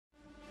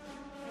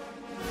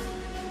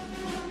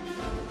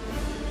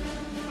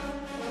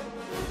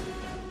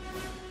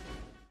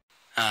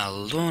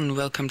Hello and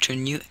welcome to a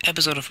new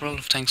episode of World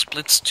of Tanks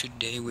Blitz.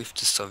 Today with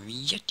the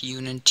Soviet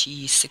Union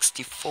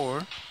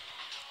T-46.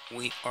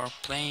 We are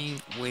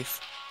playing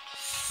with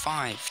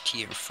 5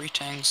 tier 3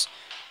 tanks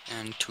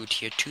and 2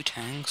 tier 2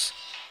 tanks.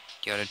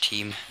 The other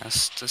team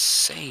has the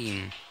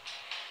same,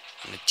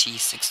 and the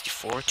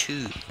T-64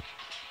 too.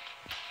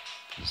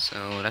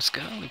 So let's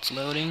go, it's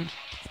loading.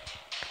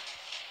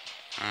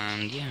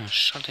 And yeah,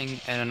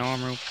 shooting at an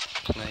armor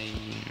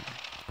plane.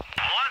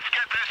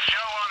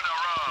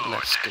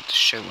 Let's get the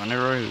show on the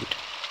road.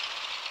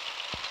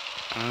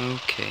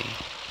 Okay.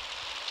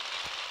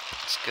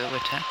 Let's go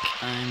attack.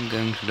 I'm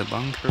going to the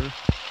bunker.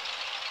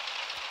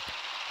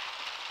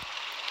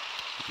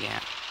 Yeah.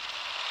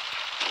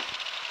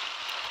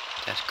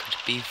 That could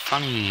be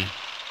funny.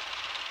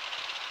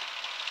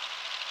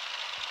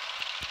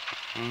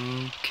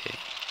 Okay.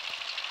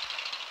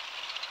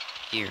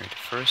 Here, the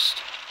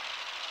first.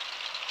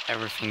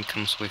 Everything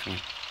comes with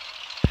me.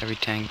 Every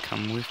tank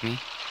come with me.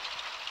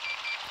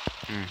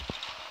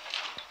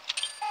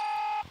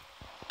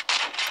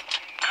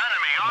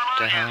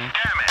 What the hell?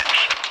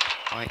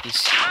 Why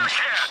is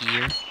he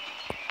here?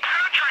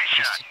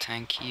 Where's the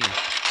tank here?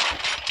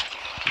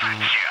 No,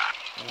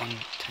 one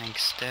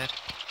tank's dead.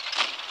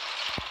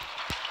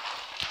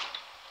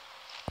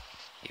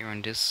 Here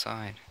on this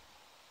side.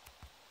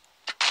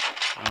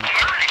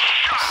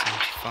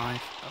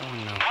 175. Oh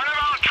no.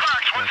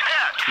 Like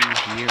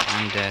 2 here.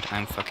 I'm dead.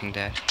 I'm fucking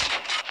dead.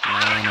 No.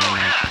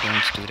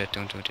 Don't do that.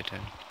 Don't do that.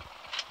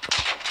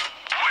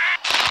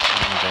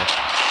 I'm dead.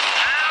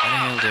 Why the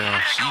hell they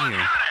are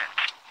here?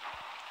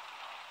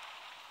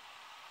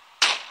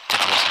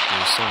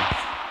 So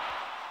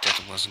that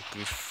wasn't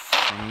good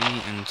for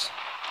me and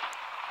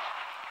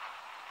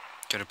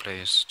the other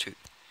players too,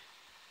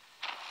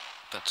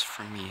 but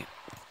for me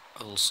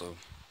also.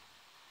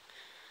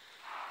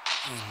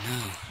 Oh no.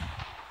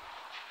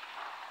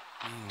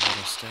 Oh, what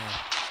is that?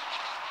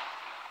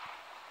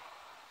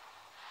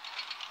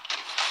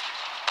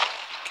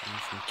 Came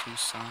from 2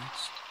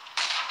 sides.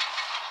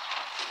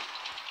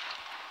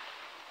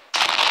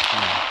 I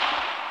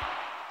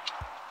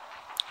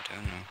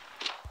don't know.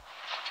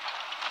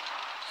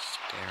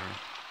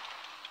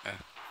 There a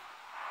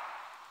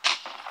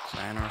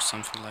clan or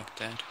something like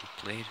that who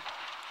played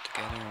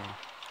together,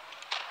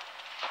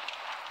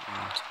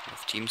 or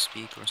with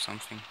TeamSpeak or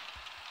something.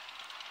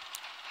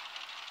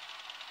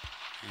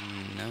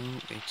 And no,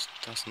 it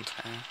doesn't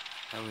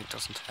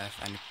have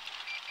any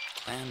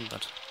clan,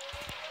 but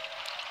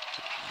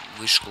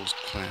virtual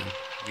clan.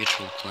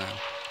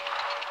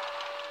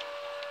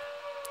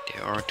 They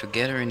are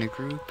together in a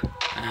group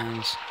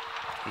and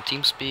on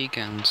TeamSpeak,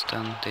 and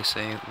then they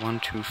say 1,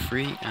 2,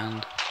 3,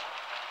 and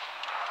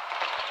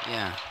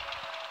yeah,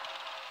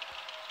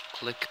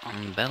 click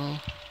on battle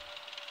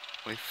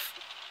with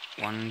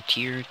 1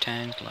 tier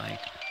tank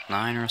like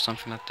 9 or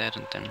something like that,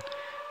 and then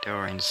they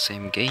are in the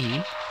same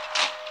game.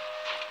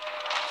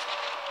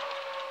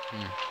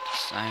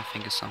 I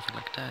think it's something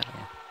like that,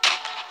 or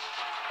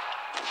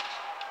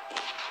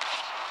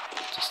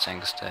this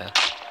tank is dead.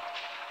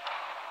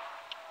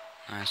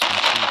 Nice one.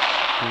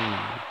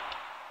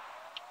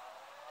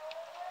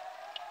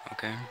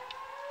 Okay.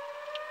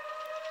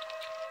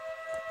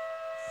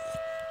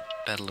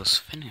 Battle is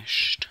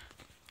finished.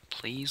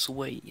 Please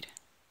wait.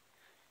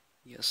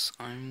 Yes,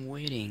 I'm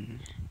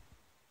waiting.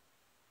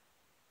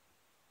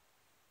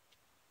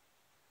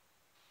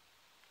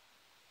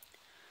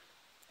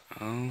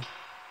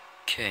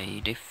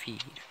 Okay,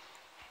 defeat.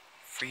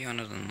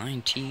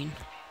 319.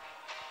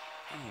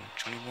 Oh,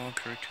 Johnny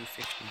Walker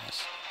 250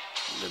 has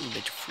a little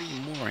bit 3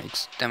 more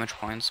damage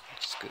points, but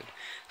it's good.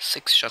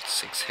 6 shots,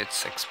 6 hits,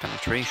 6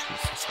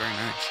 penetrations. That's very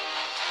nice.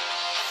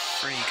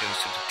 3 goes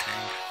to the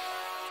tank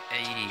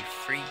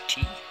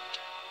 83T,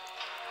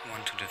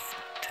 1 to the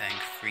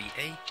tank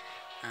 3A,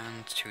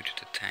 and 2 to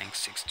the tank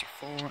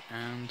 64,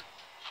 and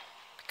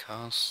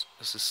because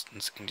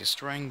assistance in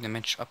destroying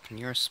damage up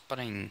near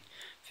spotting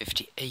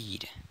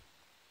 58.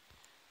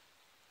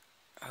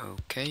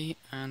 Okay,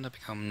 and I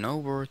become no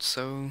word,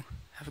 so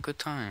have a good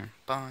time.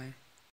 Bye.